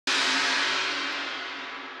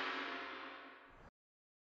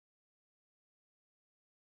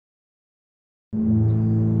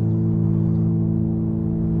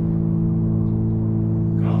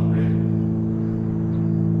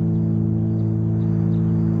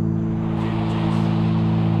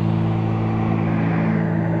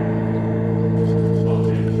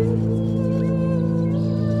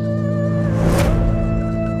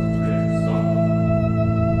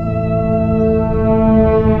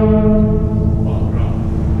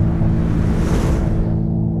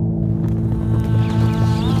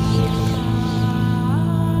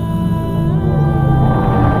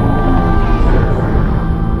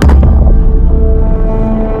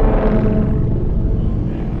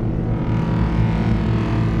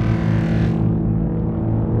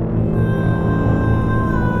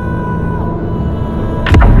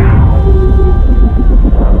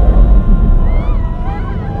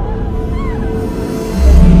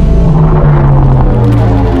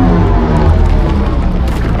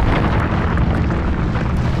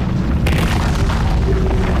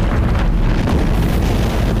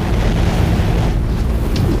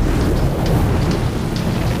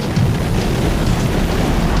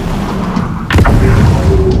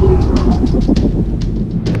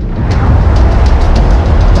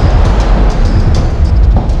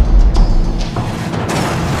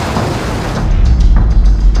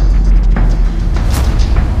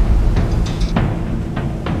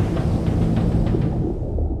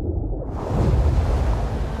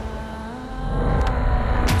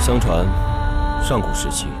相传，上古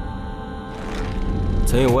时期，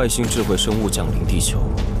曾有外星智慧生物降临地球。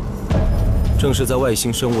正是在外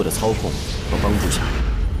星生物的操控和帮助下，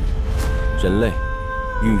人类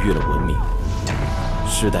孕育了文明，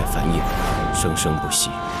世代繁衍，生生不息。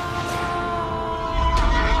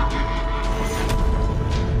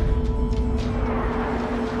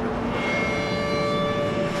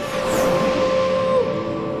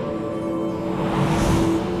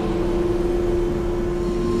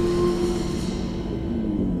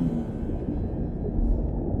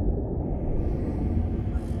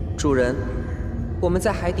主人，我们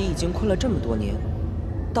在海底已经困了这么多年，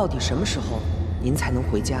到底什么时候您才能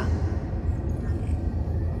回家？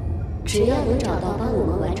只要能找到帮我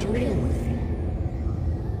们完成任务的人，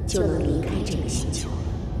就能离开这个星球。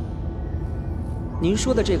您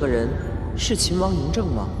说的这个人是秦王嬴政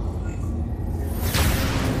吗？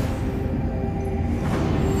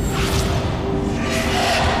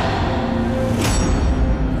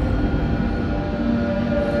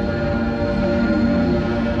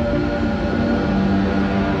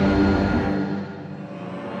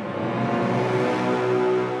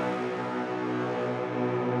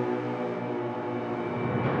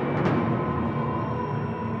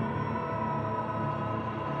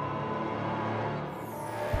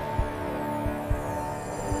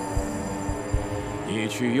你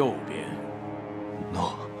去右边。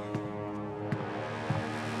诺。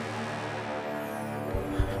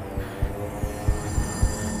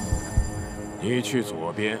你去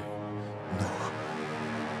左边。诺。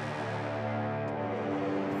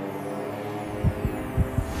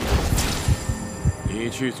你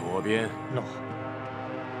去左边。诺。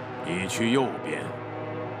你去右边。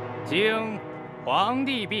经皇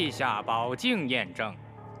帝陛下宝镜验证，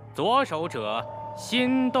左手者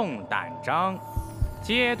心动胆张，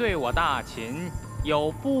皆对我大秦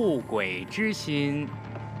有不轨之心。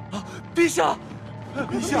啊，陛下！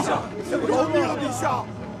陛下！饶命啊，陛下！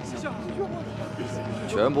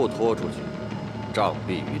全部拖出去，杖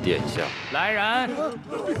毙于殿下。来人！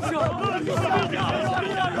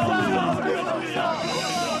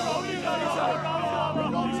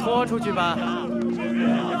拖出去吧。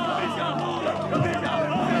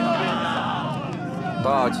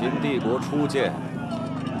大秦帝国初建，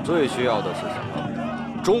最需要的是什么？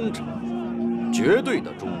忠诚，绝对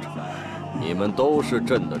的忠诚。你们都是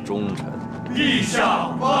朕的忠臣。陛下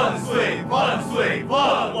万岁万岁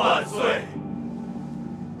万万岁！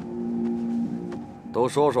都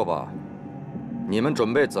说说吧，你们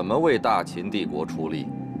准备怎么为大秦帝国出力？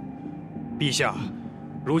陛下，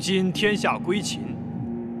如今天下归秦，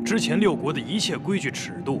之前六国的一切规矩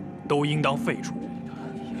尺度都应当废除。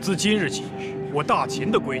自今日起，我大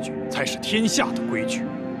秦的规矩才是天下的规矩。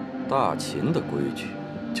大秦的规矩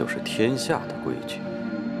就是天下的规矩。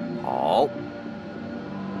好，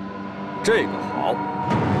这个好。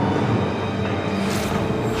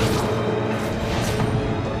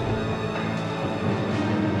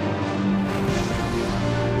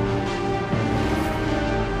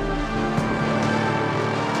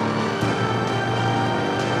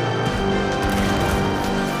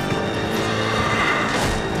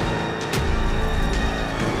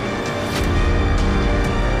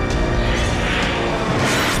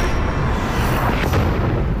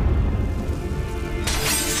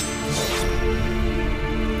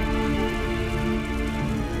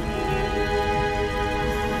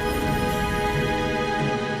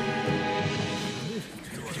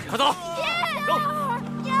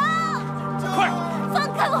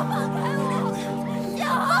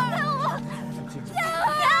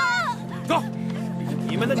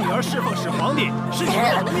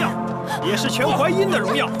全淮阴的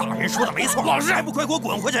荣耀，大人说的没错，老师还不快给我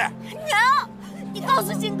滚回去！娘，你告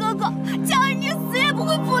诉新哥哥，江儿你死也不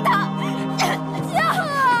会负他。江儿，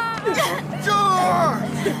江儿，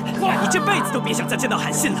你这辈子都别想再见到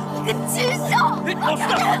韩信了！你个禽兽！老实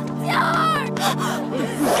点！江儿，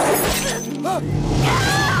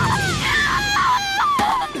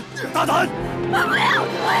大胆！不要回！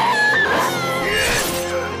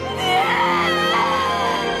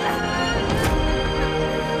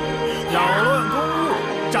扰乱公务，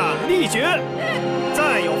斩立决！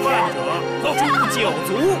再有犯者，诛九族！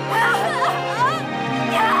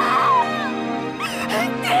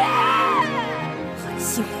韩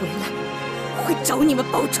信回来，会找你们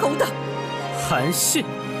报仇的。韩信，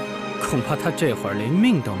恐怕他这会儿连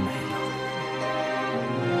命都没了。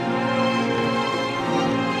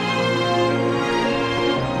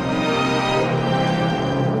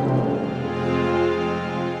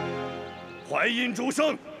淮阴诸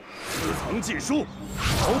生，私藏禁书，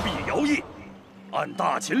逃避徭役，按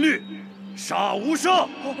大秦律，杀无赦！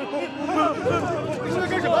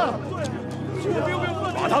干什么？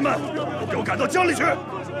把他们都给我赶到江里去！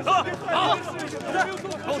好，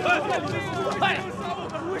后退，快！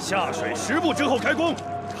下水10步之后开弓，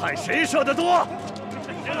看谁射得多！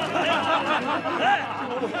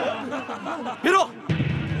别动！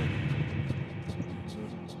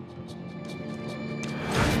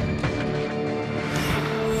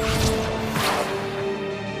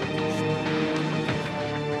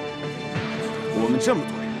我们这么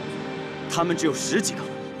多人，他们只有10几个，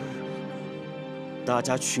大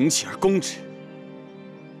家群起而攻之，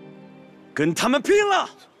跟他们拼了！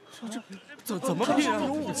怎么拼啊？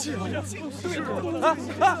有武器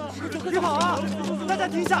啊！别跑啊！大家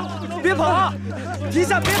停下！别跑啊！停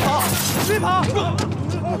下！别跑！别跑！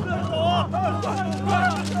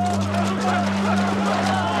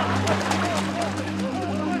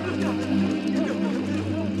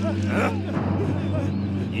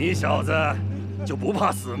你小子就不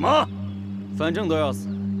怕死吗？反正都要死，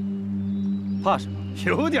怕什么？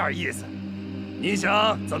有点意思。你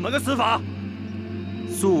想怎么个死法？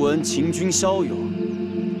素闻秦军骁勇，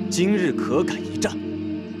今日可敢一战？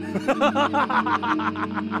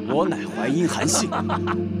我乃淮阴韩信，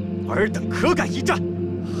尔等可敢一战？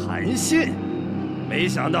韩信，没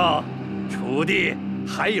想到楚地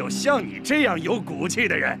还有像你这样有骨气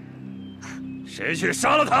的人。谁去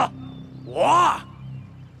杀了他？我。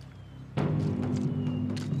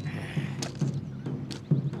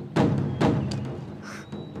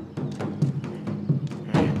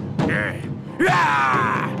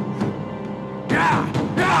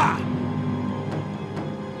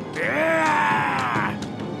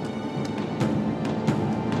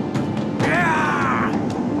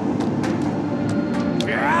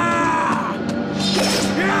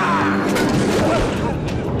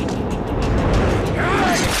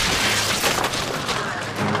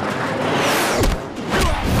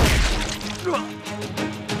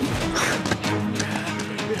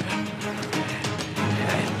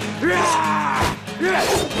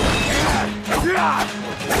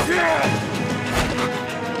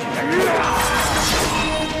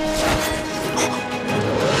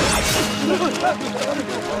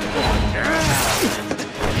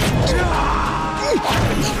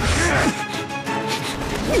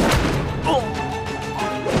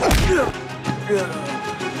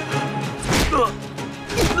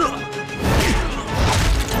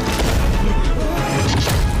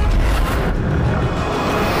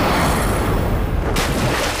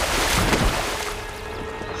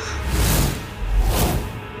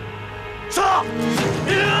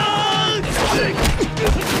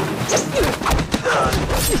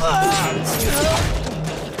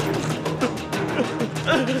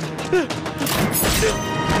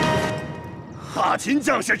大秦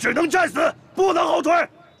将士只能战死，不能后退。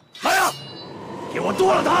来呀，给我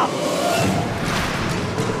剁了他！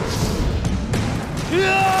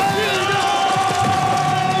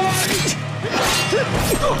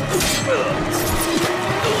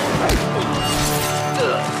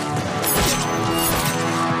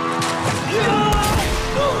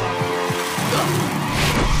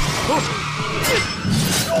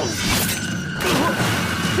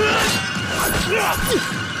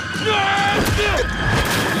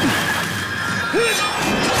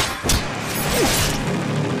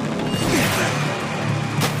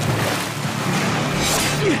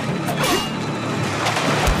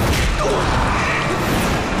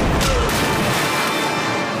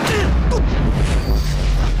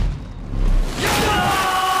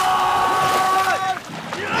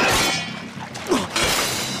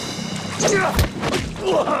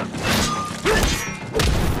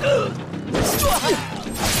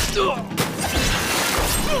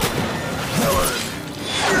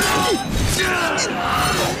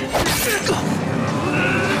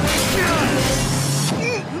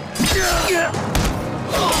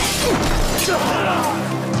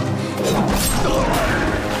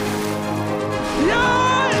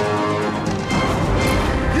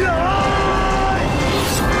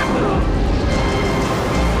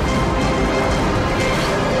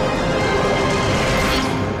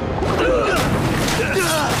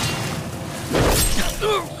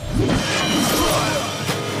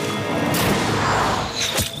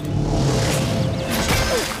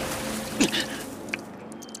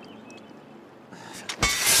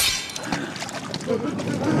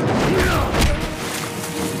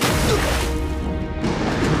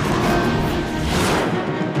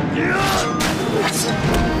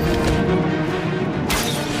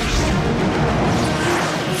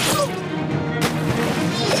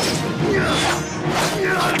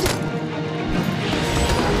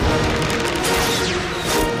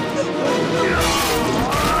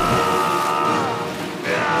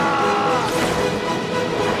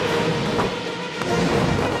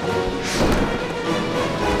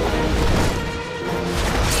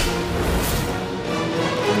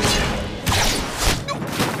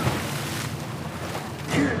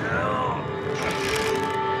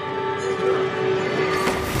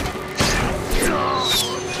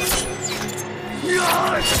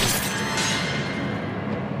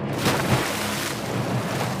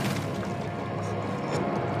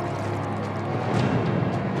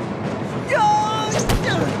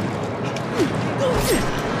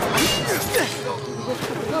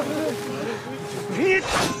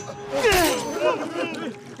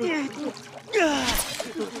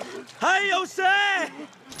还有谁？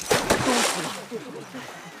都死了。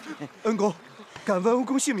恩公，敢问恩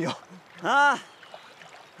公姓名？啊，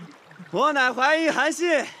我乃淮阴韩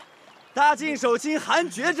信，大晋守卿韩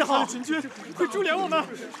厥之号。秦军会株连我们，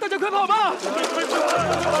大家快跑吧！喂，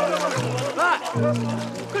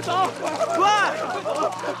快走！喂，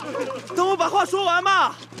等我把话说完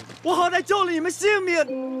嘛，我好歹救了你们性命。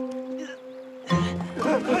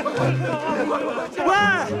喂，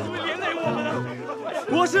连累我们了。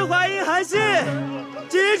我是淮阴韩信，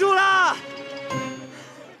记住了。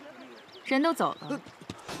人都走了，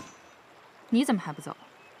你怎么还不走？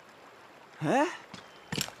哎，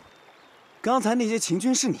刚才那些秦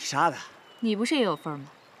军是你杀的？你不是也有份吗？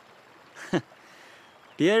哼，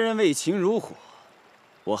别人为秦如火，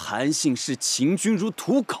我韩信视秦军如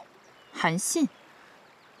土狗。韩信，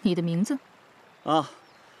你的名字？啊，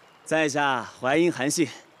在下淮阴韩信，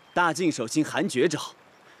大晋守卿韩厥之号。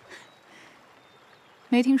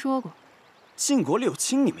没听说过。晋国六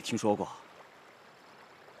卿你没听说过？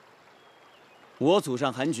我祖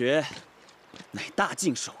上韩厥，乃大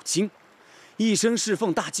晋守卿，一生侍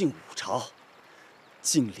奉大晋五朝，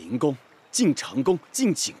晋灵公、晋成公、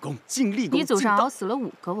晋景公、晋厉公。你祖上熬死了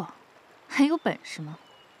5个王，还有本事吗？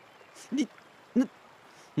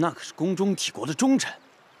那可是宫中体国的忠臣。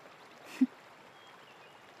哼，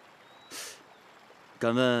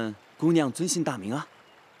敢问姑娘尊姓大名啊？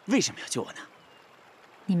为什么要救我呢？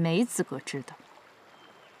你没资格知道。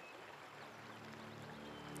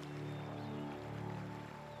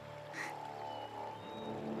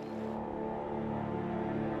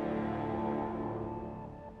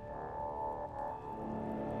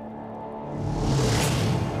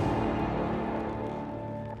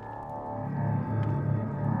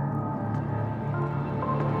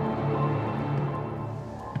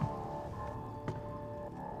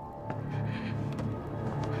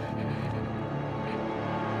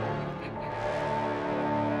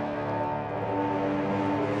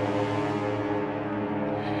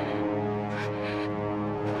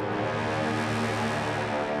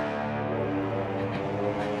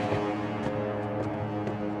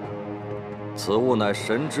此物乃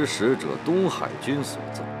神之使者东海君所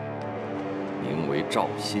赠，名为照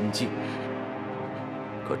心镜，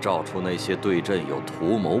可照出那些对朕有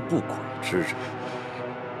图谋不轨之人。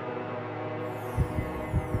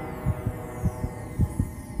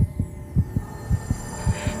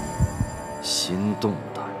心动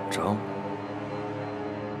胆张，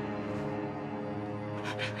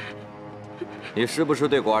你是不是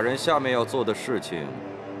对寡人下面要做的事情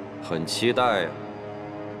很期待呀？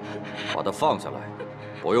把她放下来，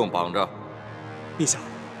不用绑着。陛下，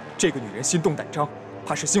这个女人心动胆张，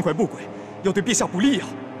怕是心怀不轨，要对陛下不利呀。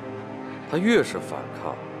她越是反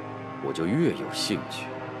抗，我就越有兴趣。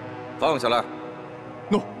放下来。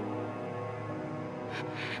诺。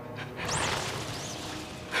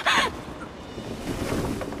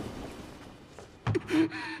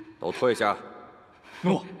都退下。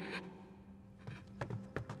诺。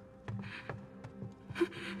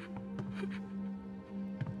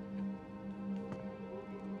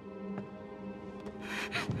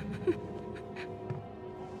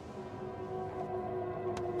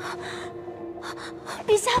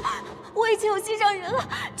陛下，我已经有心上人了，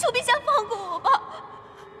求陛下放过我吧。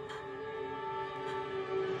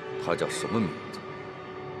他叫什么名字？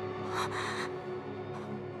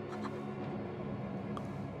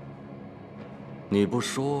你不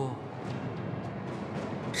说，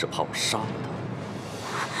是怕我杀了他？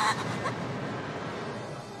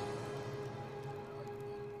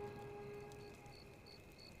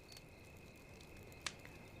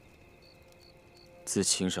自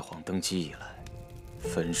秦始皇登基以来，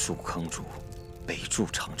焚书坑儒，北筑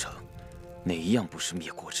长城，哪一样不是灭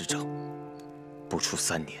国之政？不出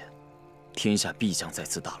3年，天下必将再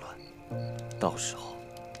次大乱，到时候，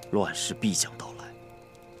乱世必将到来，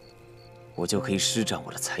我就可以施展我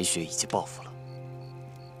的才学以及抱负了。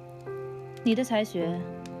你的才学，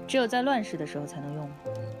只有在乱世的时候才能用吗？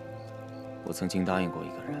我曾经答应过一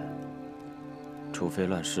个人，除非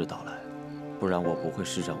乱世到来，不然我不会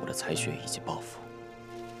施展我的才学以及抱负。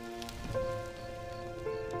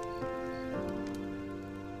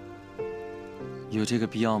有这个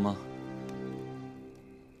必要吗？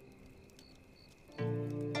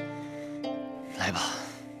来吧。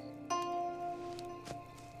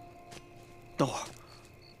等会儿。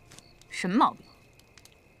什么毛病？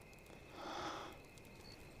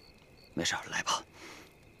没事，来吧。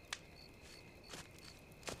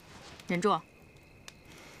忍住。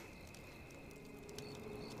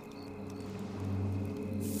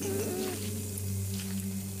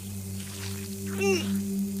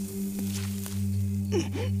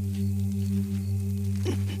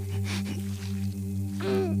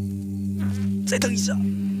再等一下。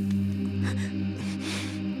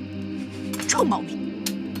臭毛病！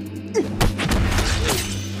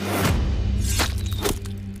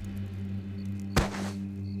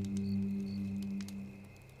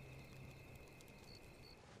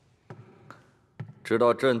知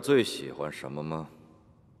道朕最喜欢什么吗？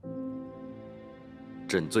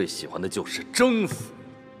朕最喜欢的就是征服。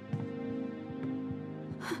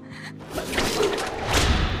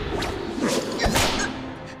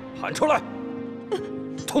喊出来！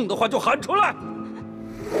痛的话就喊出来！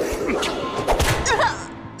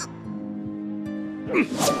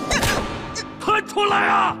喊出来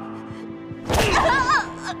啊！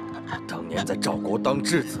当年在赵国当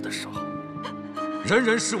质子的时候，人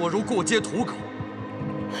人视我如过街土狗。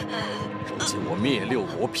如今我灭六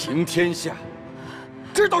国，平天下，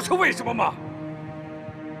知道是为什么吗？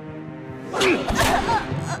因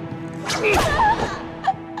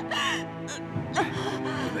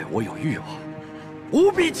为我有欲望，无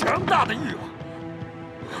比强大的欲望，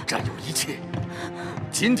我要占有一切。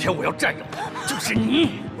今天我要占有的就是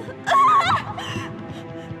你。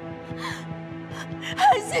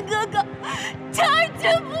韩信哥哥，强儿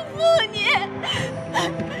绝不负你。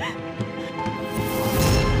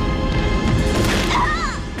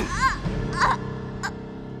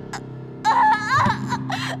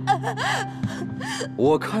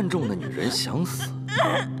我看中的女人想死，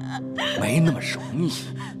没那么容易。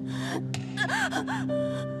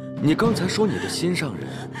你刚才说你的心上人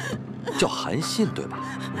叫韩信，对吧？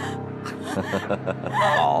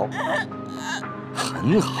好，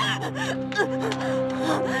很好。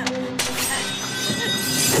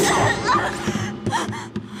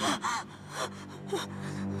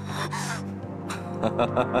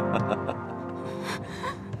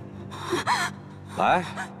来，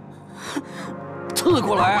刺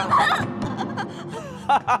过来啊！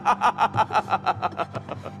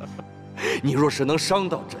你若是能伤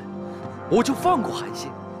到朕，我就放过韩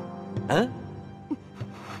信。嗯？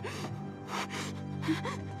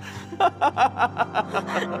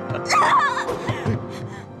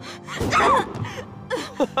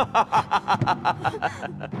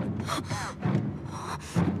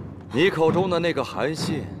你口中的那个韩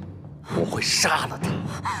信，我会杀了他。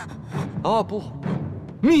啊不，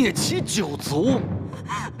灭其九族。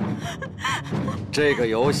这个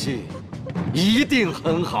游戏一定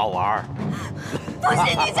很好玩。不是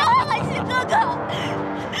你伤害韩信哥哥！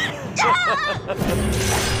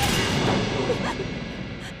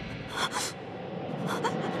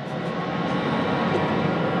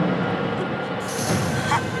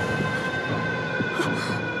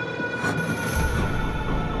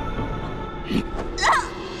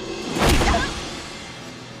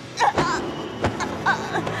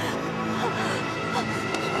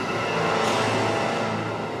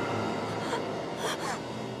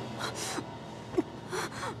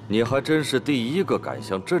你还真是第一个敢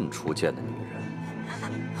向朕出剑的女人。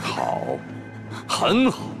好，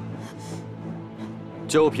很好。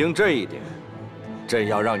就凭这一点，朕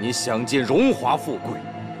要让你享尽荣华富贵，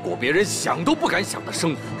过别人想都不敢想的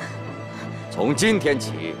生活。从今天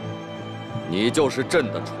起，你就是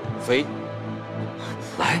朕的宠妃。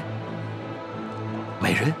来，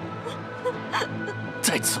美人，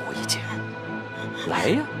再刺我一剑。来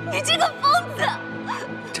呀！你这个疯子！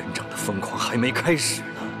真正的疯狂还没开始呢。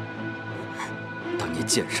当你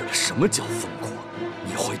见识了什么叫疯狂，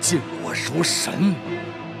你会敬我如神。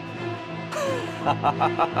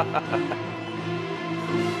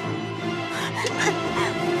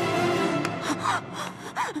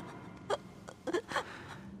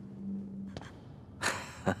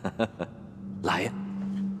来呀，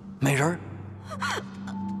美人儿，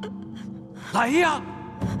来呀，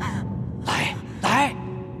来来。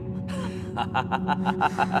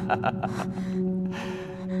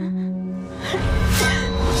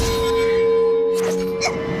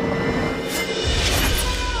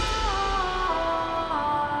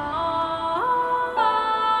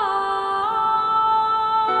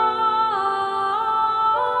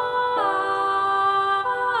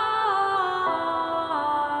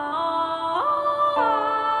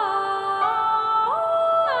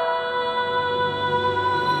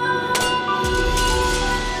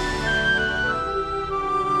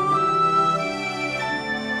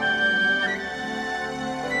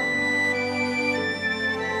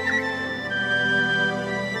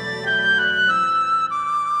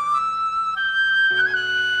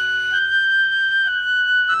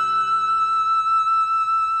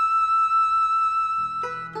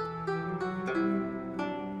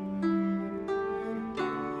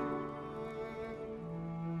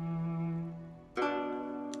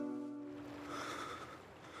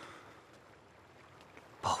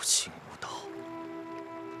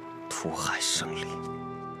出海胜利，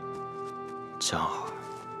江儿，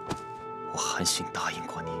我韩信答应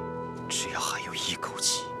过你，只要还有一口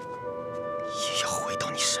气，也要回到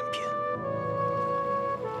你身边。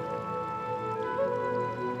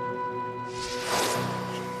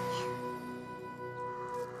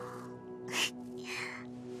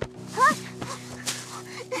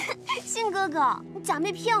信哥哥，你假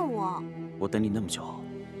没骗我。我等你那么久，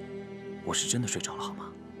我是真的睡着了好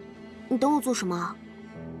吗？你等我做什么？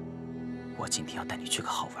我今天要带你去个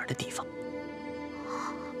好玩的地方。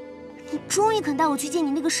你终于肯带我去见你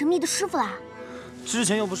那个神秘的师傅啦！之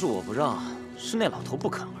前又不是我不让，是那老头不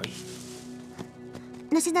肯而已。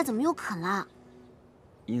那现在怎么又肯啦？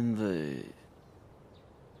因为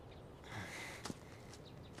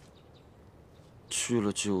去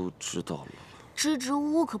了就知道了。支支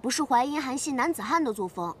吾吾可不是淮阴韩系男子汉的作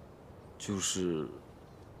风。就是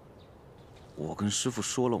我跟师傅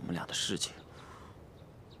说了我们俩的事情，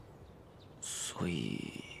所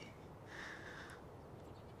以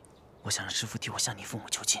我想让师傅替我向你父母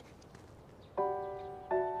求亲。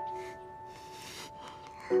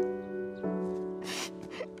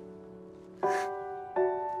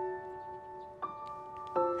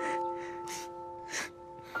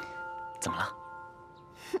怎么了？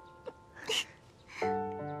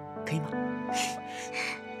可以吗？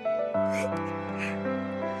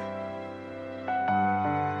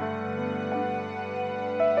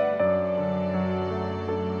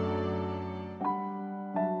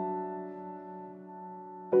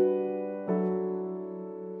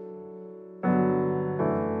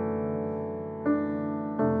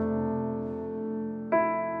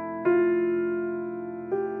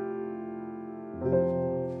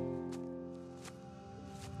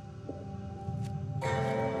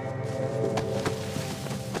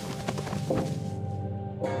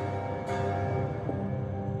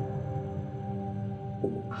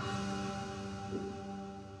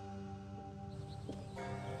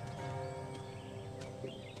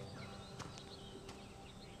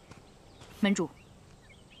门主，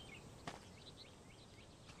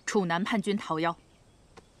楚南叛军逃夭。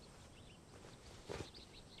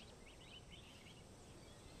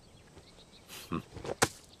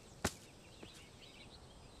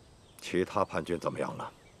其他叛军怎么样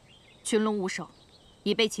了？群龙无首，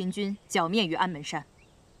已被秦军剿灭于安门山。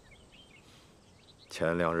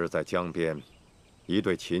前2日在江边，一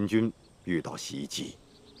队秦军遇到袭击，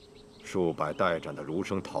数百待战的儒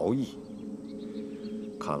生逃逸。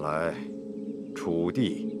看来，楚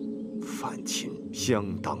地反秦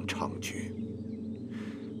相当猖獗。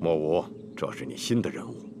莫无，这是你新的任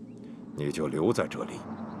务，你就留在这里，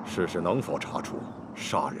试试能否查出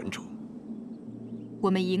杀人者。我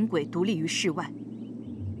们营鬼独立于世外，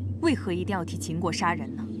为何一定要替秦国杀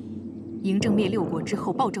人呢？嬴政灭6国之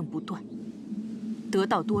后，暴政不断，得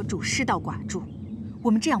道多助，失道寡助。我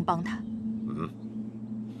们这样帮他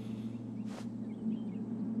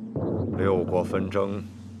6国纷争，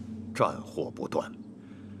战祸不断，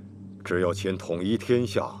只有秦统一天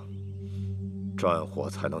下，战火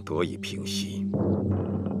才能得以平息。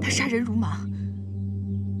他杀人如麻，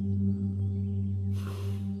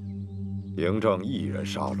嬴政一人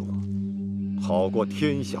杀戮，好过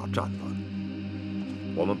天下战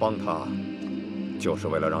乱。我们帮他，就是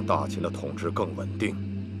为了让大秦的统治更稳定。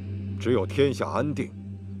只有天下安定，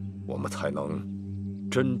我们才能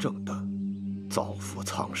真正的造福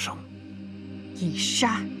苍生。以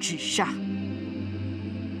杀止杀。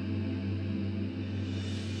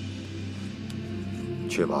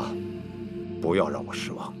去吧，不要让我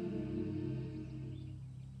失望。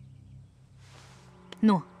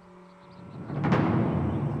诺。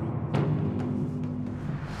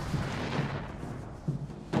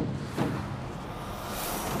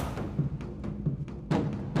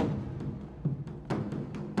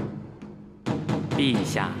陛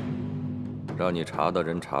下，让你查的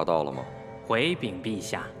人查到了吗？回禀陛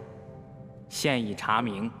下，现已查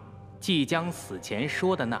明，即将死前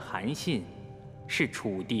说的那韩信，是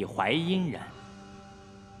楚地淮阴人。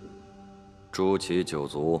诛其9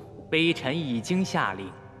族。微臣已经下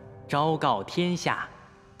令，昭告天下，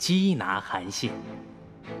缉拿韩信。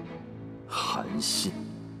韩信，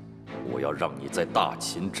我要让你在大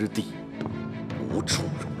秦之地无处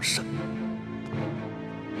容身。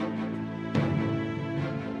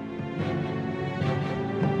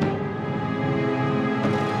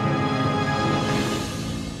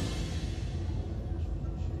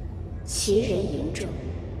秦人嬴政，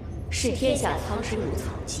视天下苍生如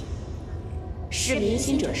草芥，视民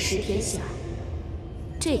心者失天下。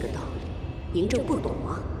这个道理，嬴政不懂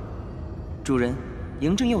吗？主人，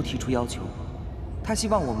嬴政又提出要求，他希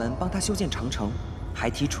望我们帮他修建长城，还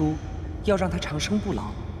提出要让他长生不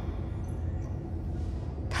老。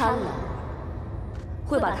贪婪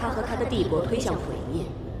会把他和他的帝国推向毁灭。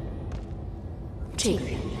这个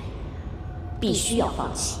人类必须要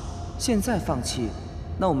放弃。现在放弃，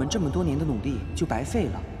那我们这么多年的努力就白费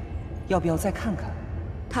了。要不要再看看？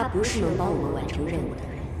他不是能帮我们完成任务的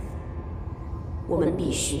人，我们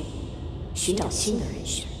必须寻找新的人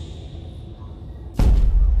选。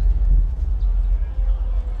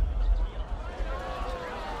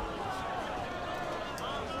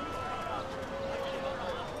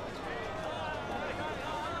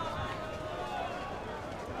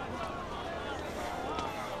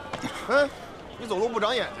哎，你走路不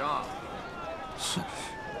长眼睛啊？是。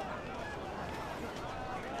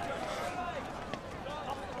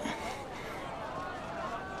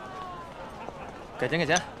给钱给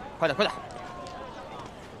钱，快点快点！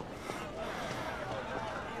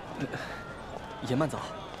爷慢走。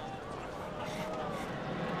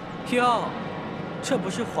哟，这不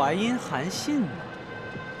是淮阴韩信吗？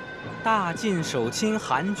大晋手亲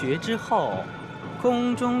韩厥之后，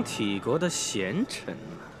宫中体国的贤臣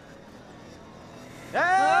啊！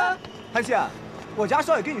哎，韩信，我家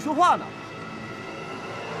少爷跟你说话呢。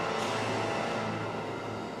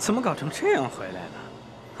怎么搞成这样回来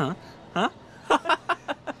了？啊？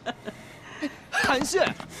韩信，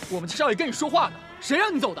我们家少爷跟你说话呢，谁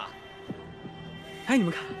让你走的？哎，你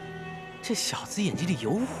们看，这小子眼睛里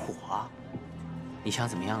有火，你想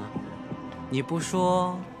怎么样啊？你不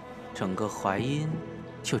说，整个淮阴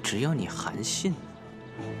就只有你韩信。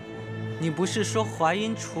你不是说淮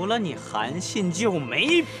阴除了你韩信就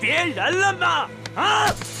没别人了吗？啊！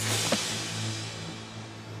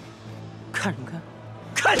看什么看？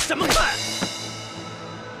看什么看？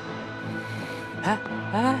哎！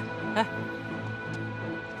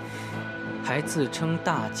还自称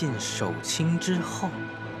大晋守亲之后，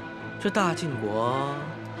这大晋国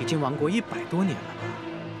已经亡国100多年了吧？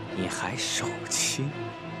你还守亲？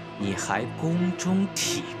你还宫中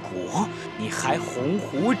体国？你还鸿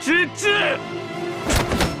鹄之志？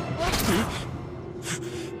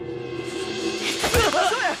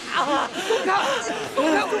松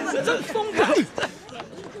开！松开！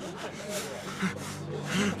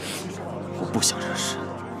我不想惹事。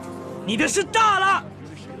你的事大了！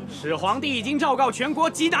始皇帝已经昭告全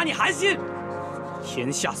国缉拿你韩信，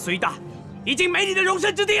天下虽大，已经没你的容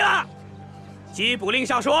身之地了。缉捕令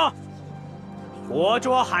上说，活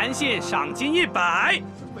捉韩信赏金100，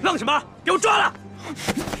愣什么？给我抓了！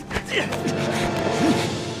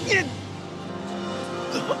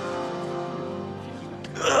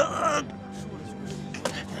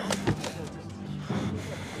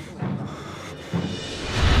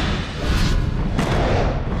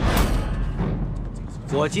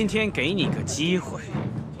我今天给你个机会，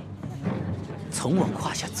从我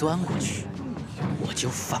胯下钻过去，我就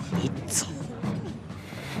放你走。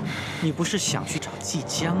你不是想去找季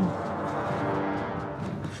江吗？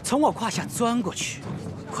从我胯下钻过去，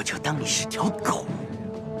我就当你是条狗，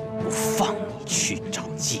不放你去找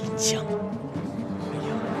季江。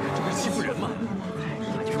这不是欺负人吗？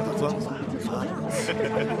就让他钻吧，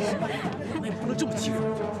那也不能这么欺负人。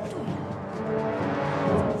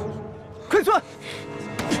快钻！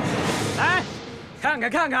来，看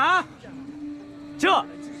看啊，这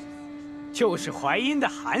就是淮阴的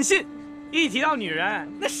韩信。一提到女人，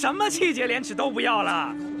那什么气节廉耻都不要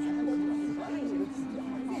了。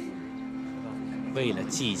为了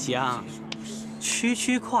季江，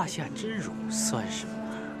区胯下之辱算什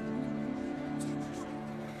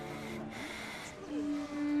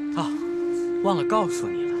么？啊，忘了告诉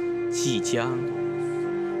你了，季江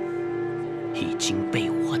已经被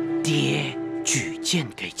我爹举荐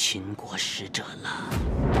给秦国使者了。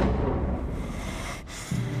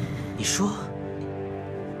你说，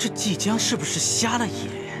这季江是不是瞎了眼？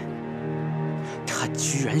他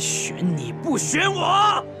居然选你不选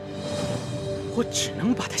我，我只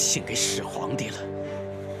能把他献给始皇帝了。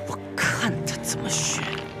我看他怎么选，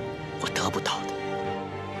我得不到的，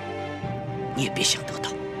你也别想得到。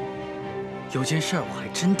有件事我还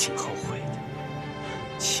真挺后悔的，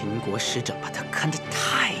秦国使者把他看得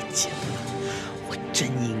太紧了，我真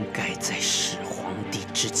应该在始皇帝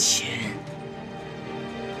之前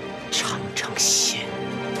尝尝鲜。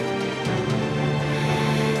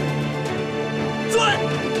钻！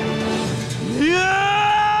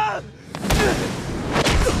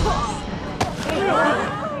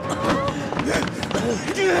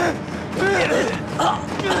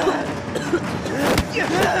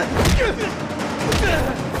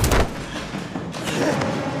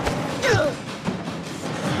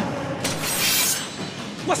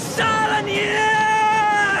我杀了你！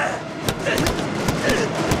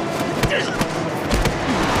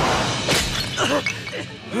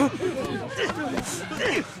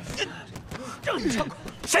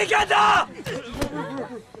谁干的？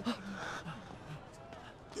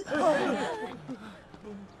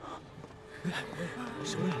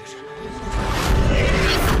什么这是？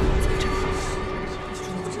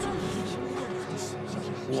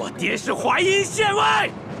我爹是淮阴县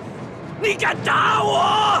尉，你敢打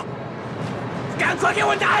我？赶快给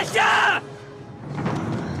我拿下！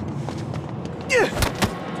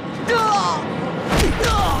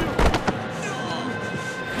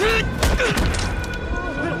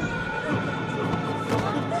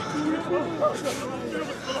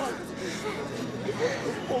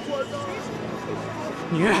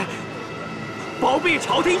你包庇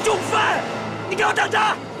朝廷重犯，你给我等着！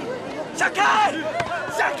闪开！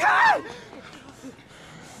闪开！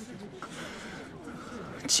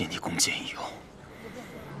借你弓箭一用。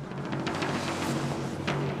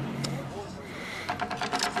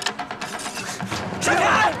闪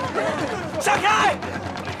开！闪开！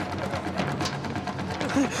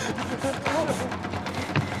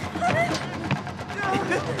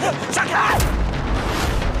闪开！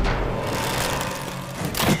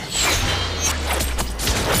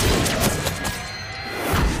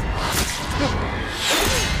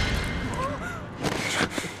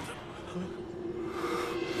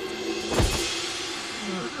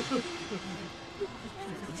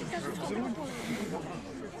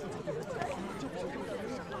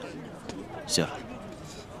下来。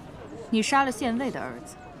你杀了县尉的儿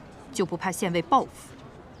子，就不怕县尉报复？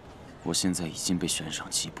我现在已经被悬赏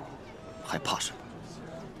缉捕，还怕什么？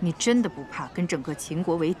你真的不怕跟整个秦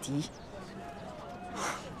国为敌？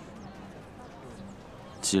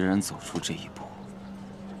既然走出这一步，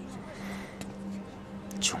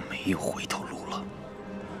就没有回头路了。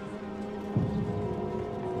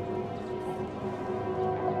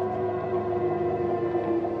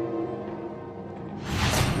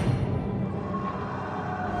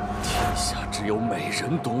天下只有美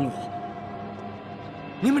人懂我，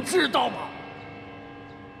你们知道吗？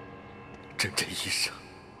朕这一生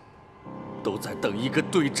都在等一个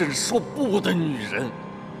对朕说不的女人。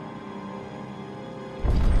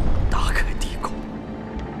打开地宫，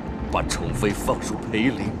把宠妃放入陪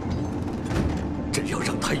陵，朕要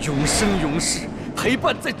让她永生永世陪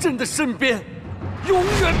伴在朕的身边，永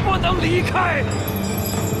远不能离开。